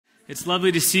It's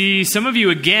lovely to see some of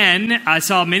you again. I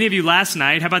saw many of you last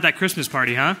night. How about that Christmas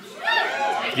party, huh?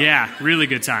 Yeah, really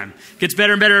good time. Gets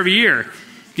better and better every year.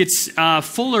 Gets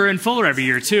fuller and fuller every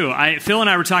year, too. Phil and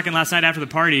I were talking last night after the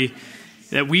party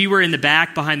that we were in the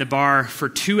back behind the bar for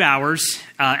 2 hours,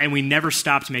 and we never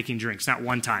stopped making drinks, not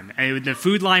one time. The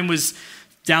food line was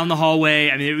down the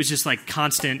hallway. I mean, it was just like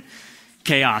constant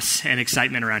chaos and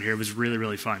excitement around here. It was really,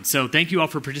 really fun. So thank you all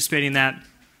for participating in that.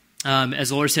 As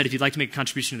the Lord said, if you'd like to make a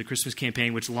contribution to the Christmas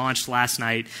campaign, which launched last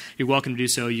night, you're welcome to do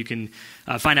so. You can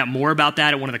find out more about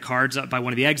that at one of the cards by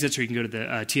one of the exits, or you can go to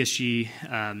the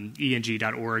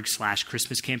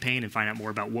tsgeng.org/Christmas campaign and find out more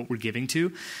about what we're giving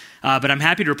to. But I'm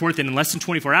happy to report that in less than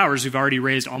 24 hours, we've already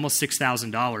raised almost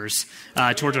 $6,000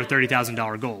 towards our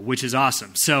 $30,000 goal, which is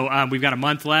awesome. So we've got a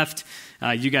month left.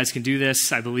 You guys can do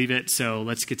this. I believe it. So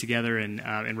let's get together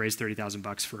and raise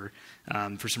 $30,000 for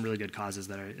some really good causes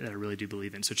that I really do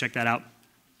believe in. So check that out.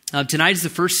 Tonight is the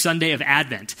first Sunday of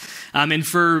Advent. And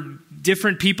for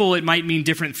different people, it might mean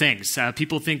different things.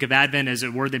 People think of Advent as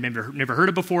a word they've never heard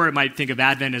of before. It might think of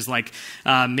Advent as like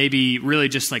maybe really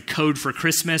just like code for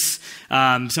Christmas.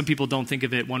 Some people don't think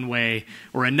of it one way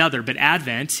or another. But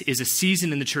Advent is a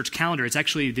season in the church calendar. It's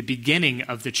actually the beginning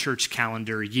of the church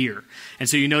calendar year. And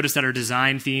so you notice that our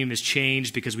design theme has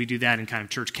changed because we do that in kind of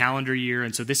church calendar year.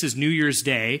 And so this is New Year's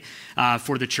Day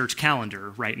for the church calendar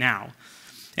right now.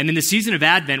 And in the season of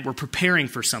Advent, we're preparing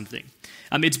for something.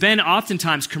 It's been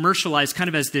oftentimes commercialized kind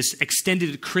of as this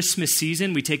extended Christmas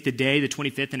season. We take the day, the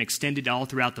 25th, and extend it all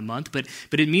throughout the month, but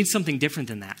it means something different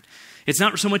than that. It's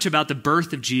not so much about the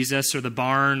birth of Jesus or the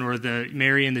barn or the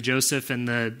Mary and the Joseph and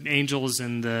the angels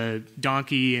and the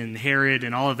donkey and Herod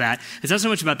and all of that. It's not so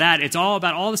much about that. It's all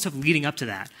about all the stuff leading up to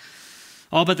that,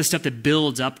 all about the stuff that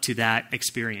builds up to that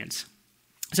experience.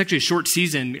 It's actually a short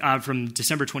season from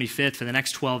December 25th for the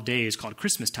next 12 days called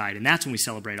Christmastide, and that's when we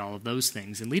celebrate all of those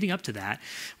things. And leading up to that,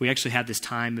 we actually have this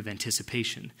time of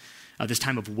anticipation, this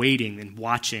time of waiting and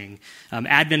watching.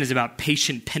 Advent is about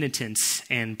patient penitence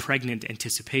and pregnant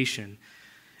anticipation.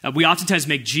 We oftentimes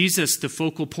make Jesus the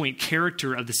focal point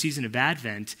character of the season of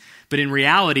Advent, but in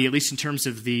reality, at least in terms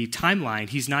of the timeline,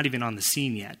 he's not even on the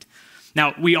scene yet.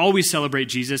 Now, we always celebrate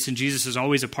Jesus, and Jesus is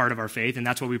always a part of our faith, and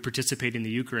that's why we participate in the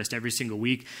Eucharist every single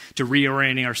week, to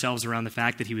reorienting ourselves around the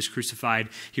fact that he was crucified,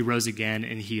 he rose again,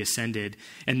 and he ascended.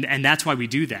 And that's why we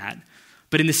do that.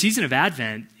 But in the season of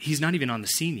Advent, he's not even on the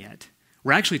scene yet.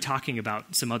 We're actually talking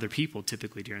about some other people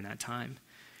typically during that time.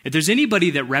 If there's anybody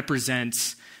that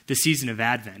represents the season of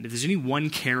Advent, if there's any one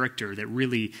character that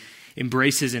really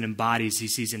embraces and embodies the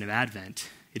season of Advent,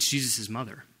 it's Jesus'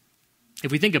 mother.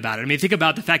 If we think about it, think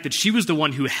about the fact that she was the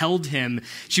one who held him.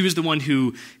 She was the one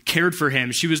who cared for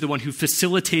him. She was the one who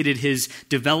facilitated his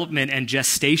development and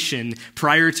gestation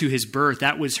prior to his birth.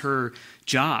 That was her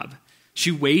job. She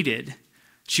waited.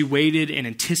 She waited and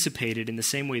anticipated in the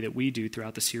same way that we do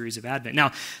throughout the series of Advent.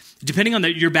 Now, depending on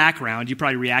your background, you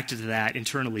probably reacted to that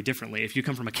internally differently. If you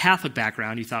come from a Catholic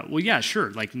background, you thought, well, yeah,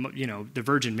 sure. Like, the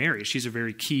Virgin Mary, she's a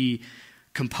very key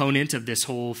component of this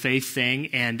whole faith thing,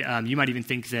 and you might even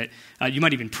think that you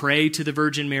might even pray to the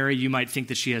Virgin Mary. You might think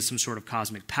that she has some sort of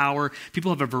cosmic power.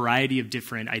 People have a variety of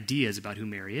different ideas about who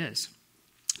Mary is.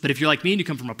 But if you're like me and you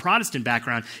come from a Protestant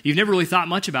background, you've never really thought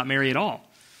much about Mary at all.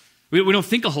 We don't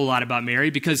think a whole lot about Mary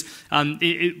because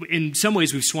in some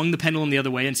ways we've swung the pendulum the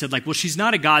other way and said, like, well, she's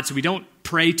not a god, so we don't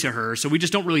pray to her, so we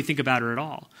just don't really think about her at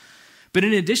all. But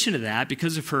in addition to that,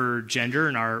 because of her gender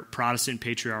in our Protestant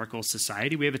patriarchal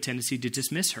society, we have a tendency to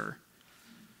dismiss her.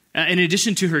 In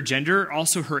addition to her gender,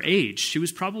 also her age. She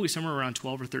was probably somewhere around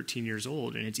 12 or 13 years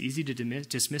old, and it's easy to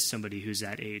dismiss somebody who's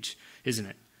that age, isn't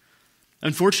it?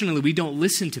 Unfortunately, we don't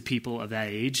listen to people of that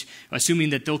age,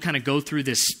 assuming that they'll kind of go through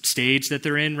this stage that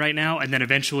they're in right now, and then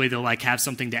eventually they'll have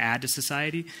something to add to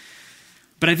society.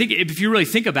 But I think if you really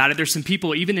think about it, there's some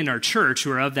people even in our church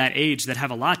who are of that age that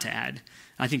have a lot to add.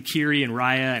 I think Kiri and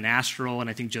Raya and Astral, and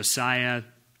I think Josiah,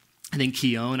 I think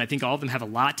Keon, I think all of them have a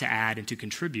lot to add and to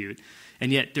contribute.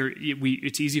 And yet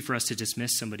it's easy for us to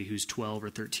dismiss somebody who's 12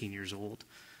 or 13 years old.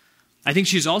 I think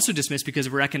she's also dismissed because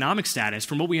of her economic status.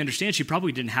 From what we understand, she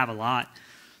probably didn't have a lot.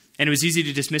 And it was easy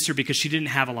to dismiss her because she didn't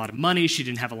have a lot of money. She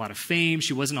didn't have a lot of fame.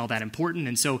 She wasn't all that important.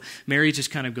 And so Mary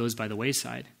just kind of goes by the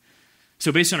wayside.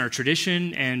 So based on our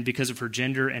tradition and because of her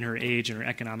gender and her age and her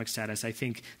economic status, I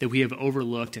think that we have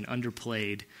overlooked and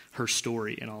underplayed her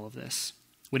story in all of this.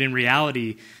 When in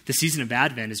reality, the season of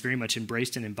Advent is very much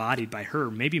embraced and embodied by her,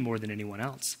 maybe more than anyone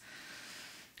else.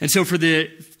 And so for the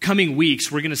coming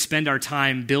weeks, we're going to spend our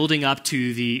time building up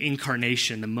to the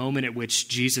incarnation, the moment at which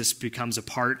Jesus becomes a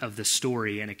part of the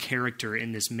story and a character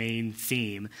in this main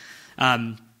theme.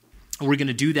 We're going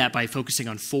to do that by focusing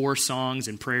on 4 songs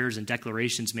and prayers and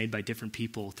declarations made by different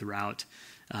people throughout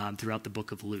the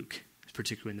book of Luke,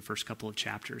 particularly in the first couple of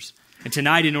chapters. And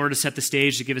tonight, in order to set the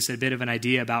stage, to give us a bit of an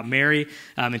idea about Mary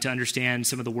and to understand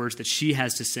some of the words that she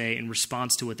has to say in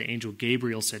response to what the angel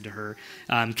Gabriel said to her,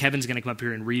 Kevin's going to come up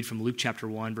here and read from Luke chapter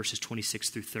 1, verses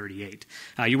 26 through 38.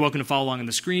 You're welcome to follow along on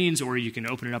the screens, or you can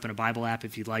open it up in a Bible app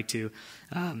if you'd like to.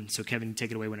 So Kevin,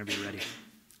 take it away whenever you're ready.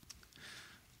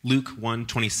 Luke 1,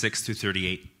 26 through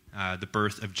 38, the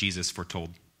birth of Jesus foretold.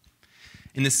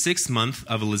 In the 6th month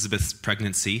of Elizabeth's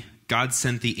pregnancy, God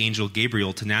sent the angel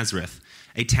Gabriel to Nazareth,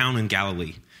 a town in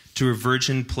Galilee, to a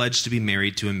virgin pledged to be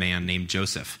married to a man named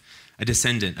Joseph, a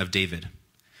descendant of David.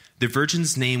 The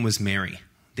virgin's name was Mary.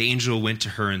 The angel went to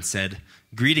her and said,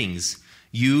 "Greetings,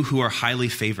 you who are highly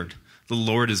favored. The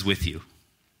Lord is with you."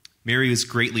 Mary was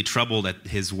greatly troubled at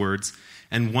his words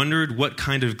and wondered what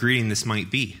kind of greeting this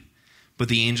might be. But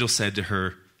the angel said to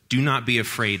her, "Do not be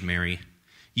afraid, Mary.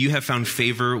 You have found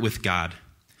favor with God.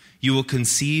 You will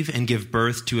conceive and give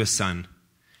birth to a son,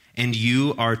 and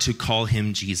you are to call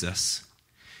him Jesus.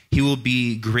 He will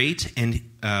be great and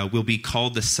will be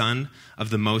called the Son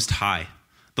of the Most High.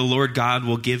 The Lord God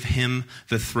will give him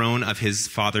the throne of his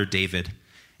father David,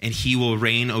 and he will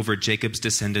reign over Jacob's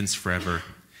descendants forever.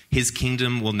 His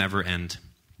kingdom will never end."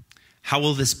 "How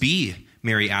will this be?"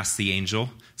 Mary asked the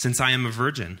angel, "since I am a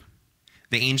virgin?"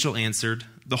 The angel answered,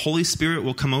 "The Holy Spirit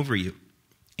will come over you,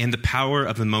 and the power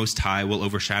of the Most High will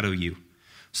overshadow you.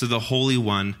 So the Holy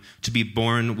One to be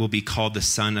born will be called the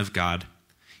Son of God.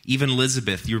 Even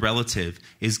Elizabeth, your relative,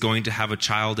 is going to have a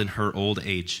child in her old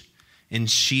age, and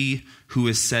she who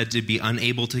is said to be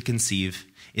unable to conceive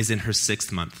is in her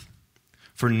 6th month.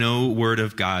 For no word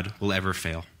of God will ever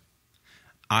fail."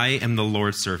 "I am the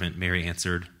Lord's servant," Mary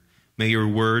answered. "May your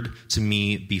word to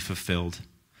me be fulfilled."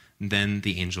 Then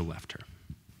the angel left her.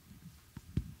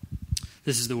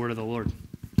 This is the word of the Lord.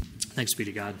 Thanks be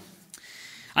to God.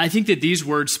 I think that these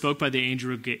words spoke by the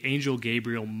angel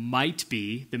Gabriel might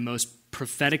be the most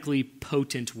prophetically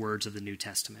potent words of the New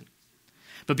Testament.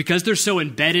 But because they're so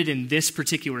embedded in this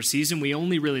particular season, we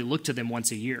only really look to them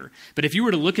once a year. But if you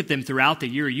were to look at them throughout the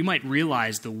year, you might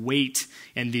realize the weight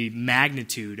and the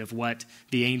magnitude of what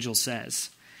the angel says.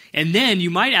 And then you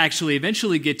might actually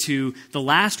eventually get to the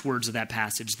last words of that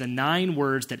passage, the 9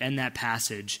 words that end that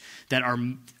passage that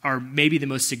are maybe the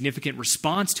most significant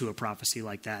response to a prophecy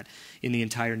like that in the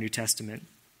entire New Testament.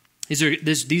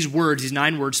 These words, these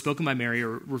 9 words spoken by Mary,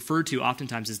 are referred to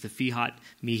oftentimes as the Fiat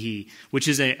Mihi, which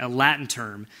is a Latin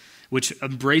term which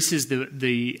embraces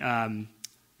the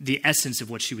essence of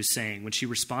what she was saying when she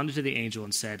responded to the angel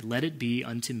and said, "Let it be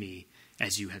unto me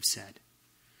as you have said."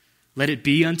 Let it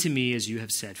be unto me as you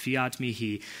have said. Fiat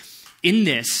Mihi. In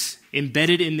this,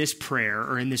 embedded in this prayer,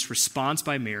 or in this response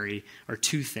by Mary, are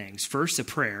 2 things. First, a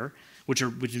prayer, which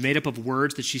is made up of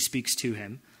words that she speaks to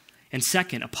him. And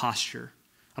second, a posture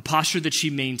that she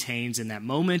maintains in that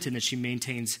moment and that she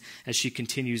maintains as she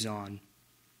continues on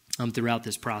throughout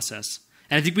this process.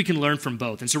 And I think we can learn from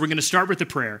both. And so we're going to start with the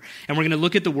prayer, and we're going to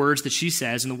look at the words that she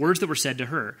says and the words that were said to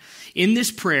her. In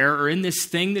this prayer, or in this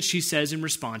thing that she says in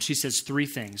response, she says 3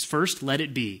 things. First, let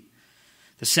it be.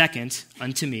 The second,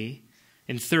 unto me.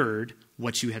 And third,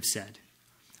 what you have said.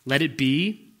 Let it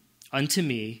be unto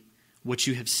me what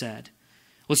you have said.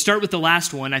 Let's start with the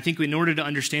last one. I think in order to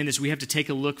understand this, we have to take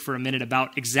a look for a minute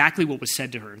about exactly what was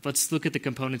said to her. Let's look at the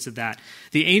components of that.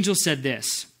 The angel said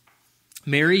this,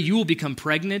 "Mary, you will become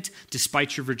pregnant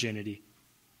despite your virginity.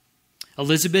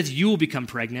 Elizabeth, you will become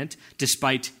pregnant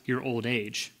despite your old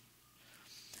age.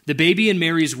 The baby in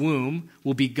Mary's womb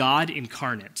will be God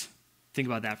incarnate." Think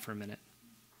about that for a minute.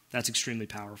 That's extremely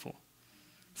powerful.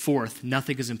 Fourth,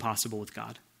 nothing is impossible with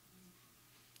God.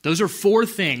 Those are 4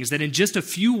 things that in just a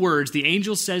few words the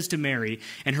angel says to Mary,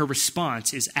 and her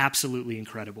response is absolutely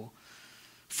incredible.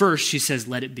 First, she says,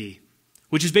 "Let it be,"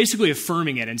 which is basically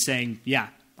affirming it and saying, "Yeah,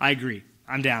 I agree.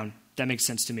 I'm down. That makes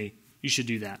sense to me. You should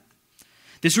do that."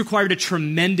 This required a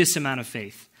tremendous amount of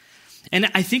faith.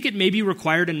 And I think it maybe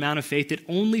required an amount of faith that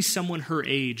only someone her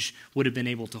age would have been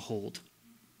able to hold.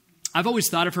 I've always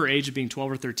thought of her age of being 12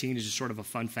 or 13 as just sort of a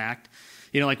fun fact.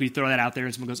 You know, like we throw that out there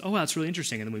and someone goes, "Oh, wow, that's really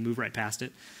interesting," and then we move right past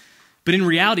it. But in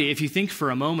reality, if you think for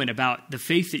a moment about the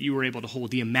faith that you were able to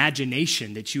hold, the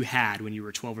imagination that you had when you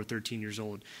were 12 or 13 years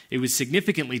old, it was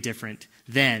significantly different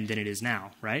then than it is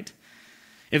now, right?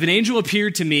 If an angel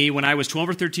appeared to me when I was 12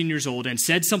 or 13 years old and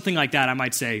said something like that, I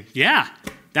might say, "Yeah,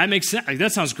 that makes sense.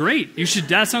 That sounds great. You should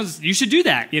do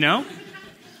that, you know?"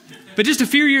 But just a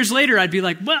few years later, I'd be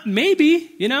like, "Well,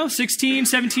 maybe, 16,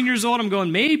 17 years old, I'm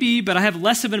going, maybe," but I have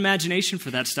less of an imagination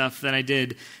for that stuff than I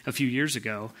did a few years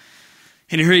ago.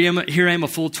 And here I am a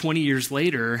full 20 years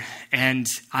later, and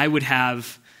I would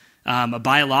have a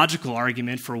biological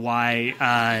argument for why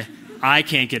I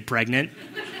can't get pregnant.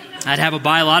 I'd have a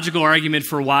biological argument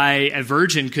for why a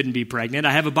virgin couldn't be pregnant.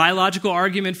 I have a biological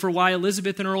argument for why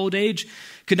Elizabeth in her old age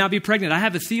could not be pregnant. I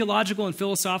have a theological and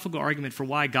philosophical argument for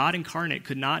why God incarnate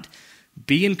could not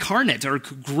be incarnate or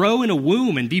could grow in a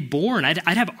womb and be born. I'd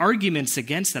have arguments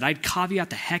against that. I'd caveat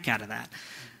the heck out of that.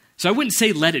 So I wouldn't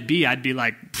say let it be. I'd be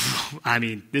like, I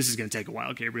mean, this is going to take a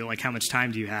while, Gabriel. Like, how much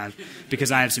time do you have?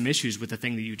 Because I have some issues with the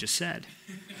thing that you just said.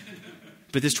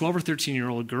 But this 12 or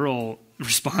 13-year-old girl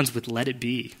responds with let it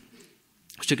be,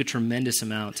 which took a tremendous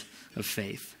amount of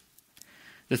faith.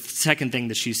 The second thing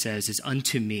that she says is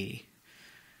unto me,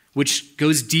 which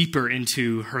goes deeper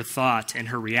into her thought and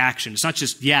her reaction. It's not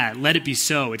just, yeah, let it be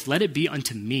so. It's let it be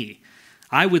unto me.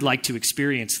 I would like to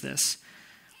experience this.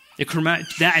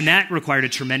 That required a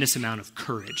tremendous amount of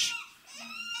courage.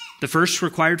 The first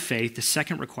required faith. The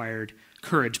second required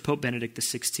courage. Pope Benedict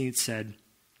XVI said,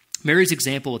 Mary's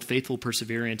example with faithful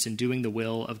perseverance in doing the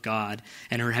will of God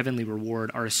and her heavenly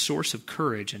reward are a source of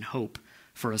courage and hope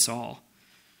for us all.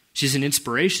 She's an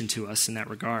inspiration to us in that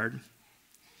regard.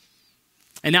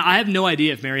 And now I have no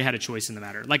idea if Mary had a choice in the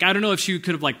matter. Like, I don't know if she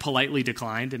could have politely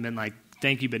declined and been like,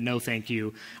 thank you, but no thank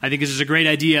you. I think this is a great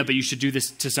idea, but you should do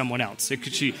this to someone else.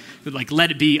 She would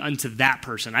let it be unto that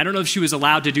person. I don't know if she was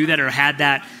allowed to do that or had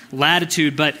that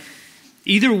latitude, but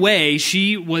either way,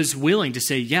 she was willing to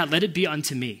say, yeah, let it be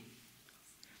unto me.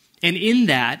 And in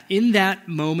that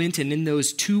moment and in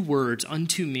those two words,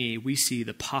 unto me, we see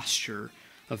the posture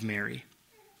of Mary.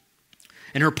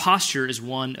 And her posture is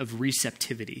one of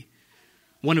receptivity,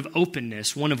 one of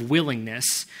openness, one of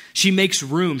willingness. She makes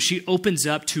room. She opens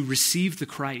up to receive the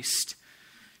Christ,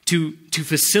 to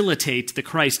facilitate the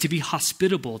Christ, to be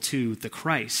hospitable to the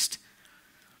Christ.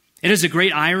 It is a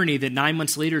great irony that 9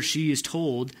 months later she is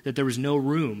told that there was no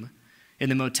room in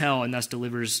the motel and thus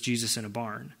delivers Jesus in a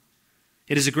barn.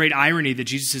 It is a great irony that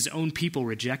Jesus' own people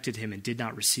rejected him and did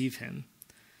not receive him.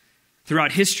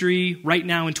 Throughout history, right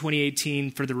now in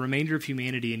 2018, for the remainder of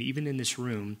humanity and even in this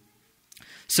room,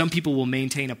 some people will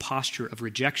maintain a posture of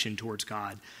rejection towards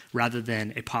God rather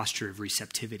than a posture of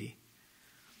receptivity.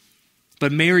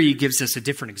 But Mary gives us a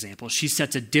different example. She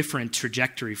sets a different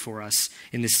trajectory for us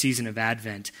in this season of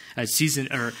Advent, a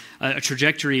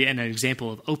trajectory and an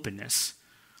example of openness,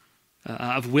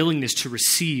 of willingness to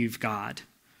receive God,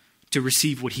 to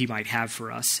receive what he might have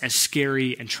for us, as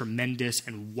scary and tremendous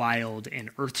and wild and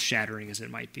earth-shattering as it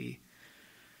might be.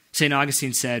 St.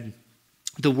 Augustine said,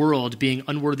 the world, being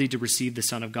unworthy to receive the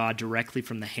Son of God directly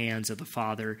from the hands of the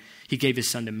Father, he gave his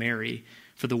Son to Mary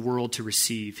for the world to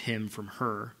receive him from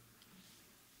her.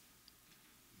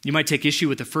 You might take issue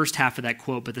with the first half of that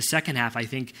quote, but the second half, I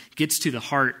think, gets to the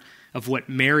heart of what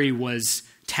Mary was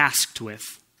tasked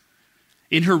with.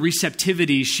 In her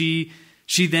receptivity, she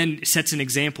then sets an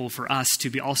example for us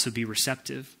to also be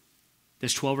receptive.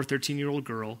 This 12 or 13-year-old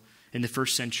girl in the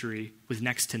first century with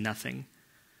next to nothing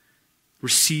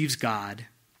receives God,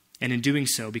 and in doing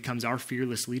so becomes our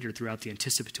fearless leader throughout the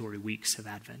anticipatory weeks of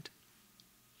Advent.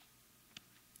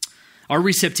 Our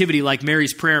receptivity, like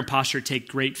Mary's prayer and posture, take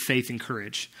great faith and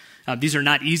courage. These are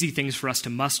not easy things for us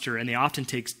to muster, and they often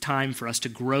take time for us to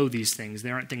grow these things. They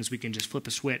aren't things we can just flip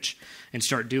a switch and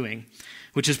start doing,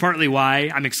 which is partly why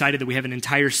I'm excited that we have an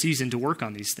entire season to work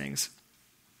on these things.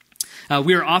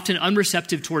 We are often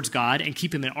unreceptive towards God and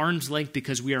keep him at arm's length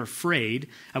because we are afraid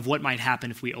of what might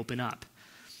happen if we open up.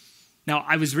 Now,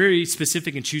 I was very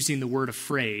specific in choosing the word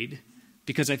afraid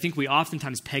because I think we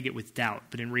oftentimes peg it with doubt,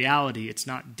 but in reality, it's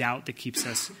not doubt that keeps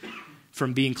us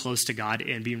from being close to God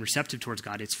and being receptive towards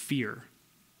God. It's fear.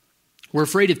 We're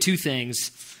afraid of two things,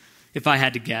 if I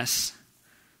had to guess.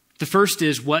 The first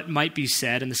is what might be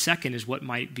said, and the second is what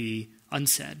might be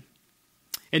unsaid.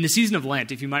 In the season of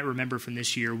Lent, if you might remember from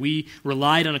this year, we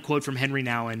relied on a quote from Henry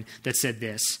Nouwen that said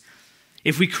this: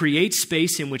 if we create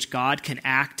space in which God can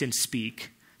act and speak,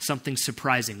 something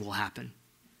surprising will happen.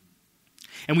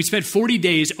 And we spent 40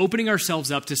 days opening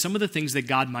ourselves up to some of the things that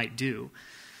God might do.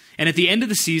 And at the end of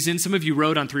the season, some of you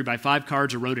wrote on 3x5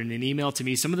 cards or wrote in an email to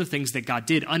me some of the things that God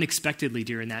did unexpectedly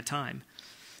during that time.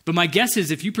 But my guess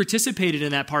is if you participated in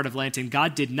that part of Lent and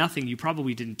God did nothing, you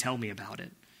probably didn't tell me about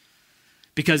it.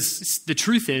 Because the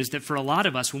truth is that for a lot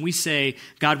of us, when we say,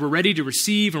 God, we're ready to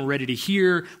receive and we're ready to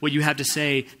hear what you have to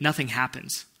say, nothing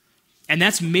happens. And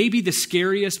that's maybe the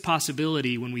scariest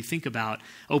possibility when we think about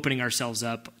opening ourselves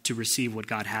up to receive what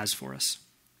God has for us.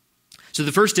 So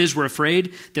the first is we're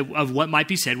afraid of what might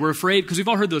be said. We're afraid because we've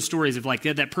all heard those stories of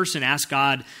that person asked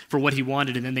God for what he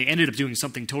wanted and then they ended up doing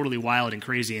something totally wild and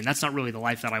crazy, and that's not really the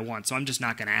life that I want, so I'm just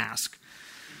not going to ask.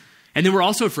 And then we're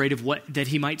also afraid of that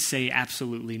he might say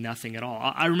absolutely nothing at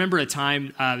all. I remember a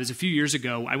time, it was a few years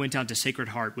ago, I went down to Sacred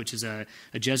Heart, which is a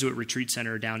Jesuit retreat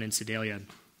center down in Sedalia.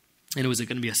 And it was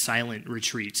going to be a silent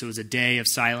retreat. So it was a day of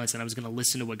silence, and I was going to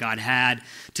listen to what God had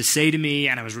to say to me,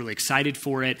 and I was really excited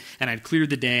for it. And I'd cleared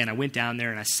the day, and I went down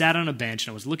there, and I sat on a bench,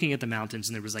 and I was looking at the mountains,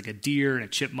 and there was like a deer and a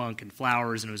chipmunk and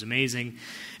flowers, and it was amazing.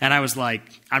 And I was like,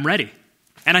 I'm ready.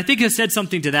 And I think I said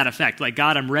something to that effect, like,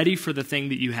 God, I'm ready for the thing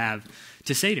that you have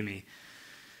to say to me.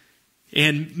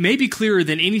 And maybe clearer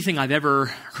than anything I've ever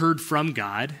heard from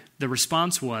God, the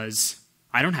response was,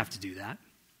 I don't have to do that.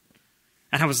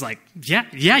 And I was like,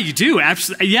 yeah, you do.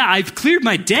 Absolutely. Yeah, I've cleared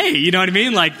my day. You know what I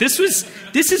mean? Like, this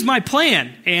is my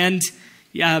plan. And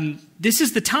this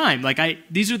is the time. Like,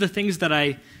 these are the things that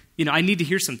I need to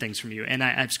hear some things from you. And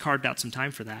I've carved out some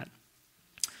time for that.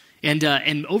 And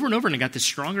over and over, and I got this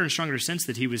stronger and stronger sense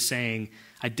that he was saying,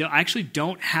 I actually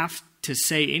don't have to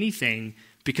say anything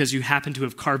because you happen to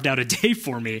have carved out a day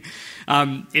for me.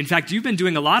 In fact, you've been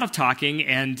doing a lot of talking,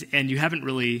 and you haven't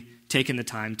really taken the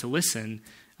time to listen.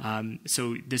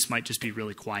 So this might just be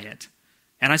really quiet.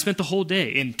 And I spent the whole day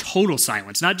in total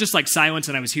silence, not just like silence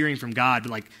and I was hearing from God,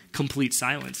 but like complete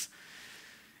silence.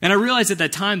 And I realized at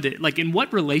that time that, like, in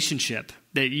what relationship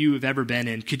that you have ever been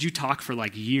in, could you talk for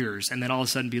like years and then all of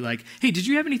a sudden be like, hey, did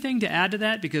you have anything to add to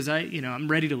that? Because I'm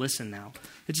ready to listen now.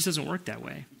 It just doesn't work that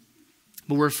way.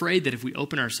 But we're afraid that if we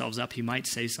open ourselves up, he might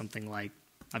say something like,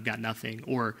 I've got nothing,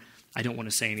 or I don't want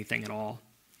to say anything at all.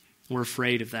 We're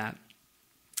afraid of that.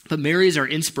 But Mary is our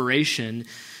inspiration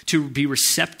to be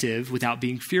receptive without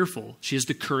being fearful. She has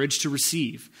the courage to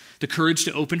receive, the courage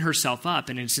to open herself up,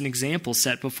 and it's an example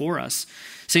set before us.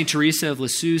 St. Teresa of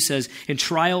Lisieux says, in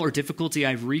trial or difficulty,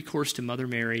 I have recourse to Mother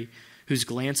Mary, whose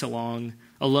glance alone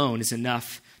is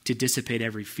enough to dissipate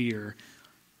every fear.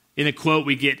 In the quote,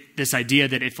 we get this idea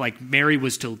that if, like, Mary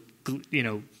was to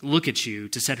look at you,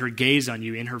 to set her gaze on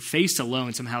you, in her face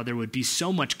alone, somehow there would be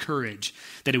so much courage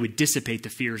that it would dissipate the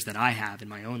fears that I have in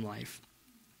my own life.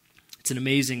 It's an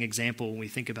amazing example when we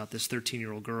think about this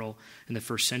 13-year-old girl in the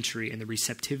first century and the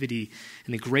receptivity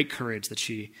and the great courage that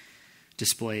she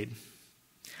displayed.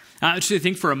 I actually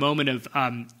think for a moment of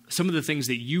some of the things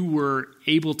that you were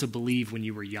able to believe when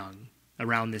you were young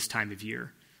around this time of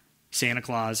year. Santa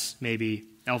Claus, maybe.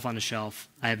 Elf on the Shelf,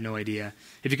 I have no idea.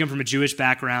 If you come from a Jewish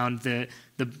background,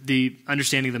 the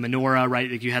understanding of the menorah,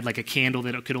 right? Like, you had like a candle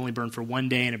that could only burn for one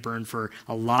day and it burned for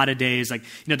a lot of days. Like,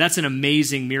 that's an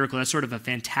amazing miracle. That's sort of a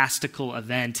fantastical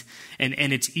event. And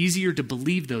it's easier to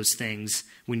believe those things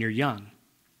when you're young.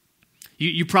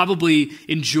 You probably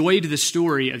enjoyed the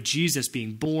story of Jesus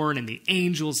being born and the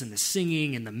angels and the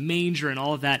singing and the manger and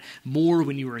all of that more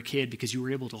when you were a kid because you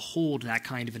were able to hold that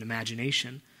kind of an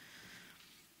imagination.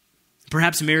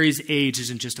 Perhaps Mary's age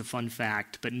isn't just a fun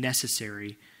fact, but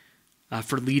necessary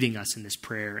for leading us in this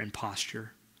prayer and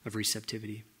posture of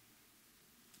receptivity.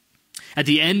 At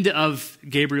the end of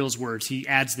Gabriel's words, he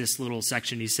adds this little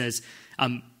section. He says,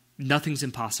 nothing's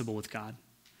impossible with God.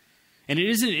 And it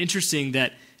isn't interesting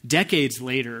that decades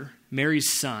later,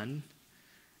 Mary's son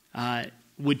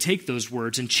would take those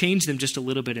words and change them just a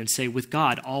little bit and say, with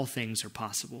God, all things are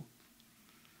possible.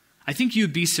 I think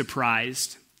you'd be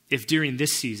surprised if during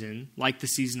this season, like the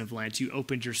season of Lent, you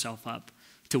opened yourself up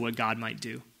to what God might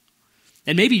do.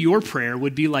 And maybe your prayer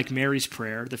would be like Mary's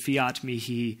prayer, the Fiat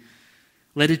Mihi,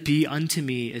 let it be unto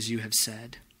me as you have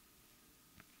said.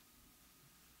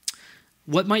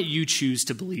 What might you choose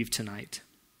to believe tonight?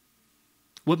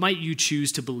 What might you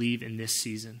choose to believe in this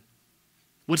season?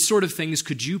 What sort of things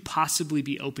could you possibly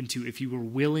be open to if you were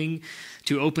willing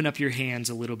to open up your hands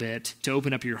a little bit, to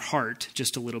open up your heart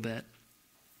just a little bit?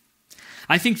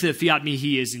 I think the Fiat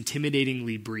Mihi is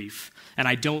intimidatingly brief, and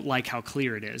I don't like how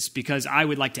clear it is because I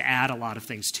would like to add a lot of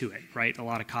things to it, right? A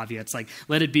lot of caveats like,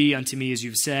 let it be unto me as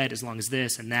you've said, as long as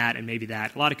this and that and maybe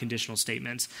that. A lot of conditional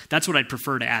statements. That's what I'd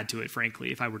prefer to add to it,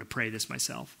 frankly, if I were to pray this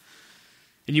myself.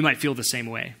 And you might feel the same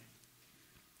way.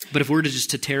 But if we were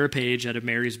to tear a page out of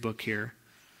Mary's book here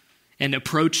and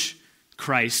approach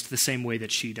Christ the same way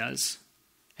that she does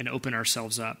and open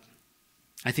ourselves up,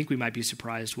 I think we might be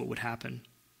surprised what would happen.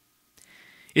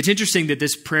 It's interesting that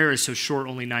this prayer is so short,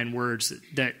 only 9 words,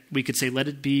 that we could say, let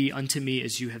it be unto me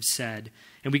as you have said.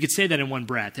 And we could say that in one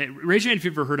breath. Raise your hand if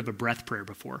you've ever heard of a breath prayer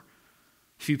before.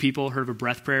 A few people heard of a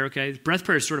breath prayer, okay? Breath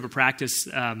prayer is sort of a practice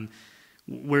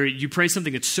where you pray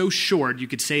something that's so short, you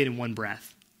could say it in one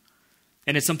breath.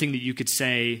 And it's something that you could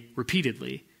say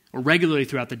repeatedly or regularly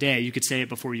throughout the day. You could say it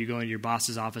before you go into your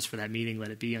boss's office for that meeting,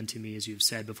 let it be unto me as you have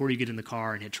said. Before you get in the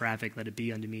car and hit traffic, let it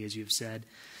be unto me as you have said.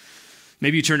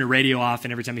 Maybe you turn your radio off,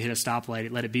 and every time you hit a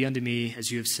stoplight, let it be unto me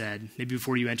as you have said. Maybe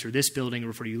before you enter this building or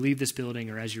before you leave this building,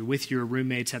 or as you're with your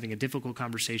roommates having a difficult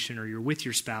conversation, or you're with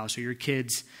your spouse or your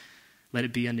kids, let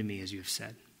it be unto me as you have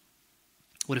said.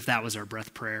 What if that was our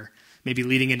breath prayer? Maybe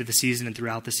leading into the season and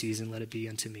throughout the season, let it be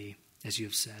unto me as you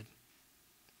have said.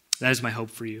 That is my hope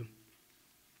for you.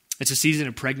 It's a season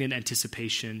of pregnant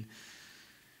anticipation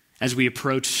as we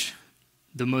approach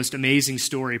the most amazing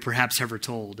story perhaps ever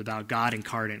told about God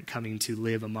incarnate coming to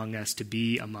live among us, to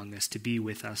be among us, to be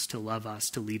with us, to love us,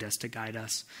 to lead us, to guide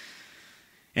us.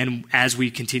 And as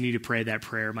we continue to pray that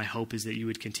prayer, my hope is that you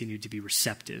would continue to be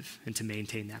receptive and to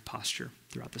maintain that posture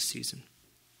throughout this season.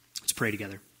 Let's pray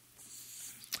together.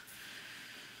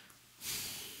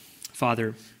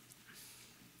 Father,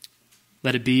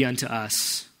 let it be unto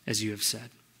us as you have said.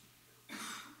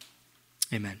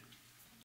 Amen.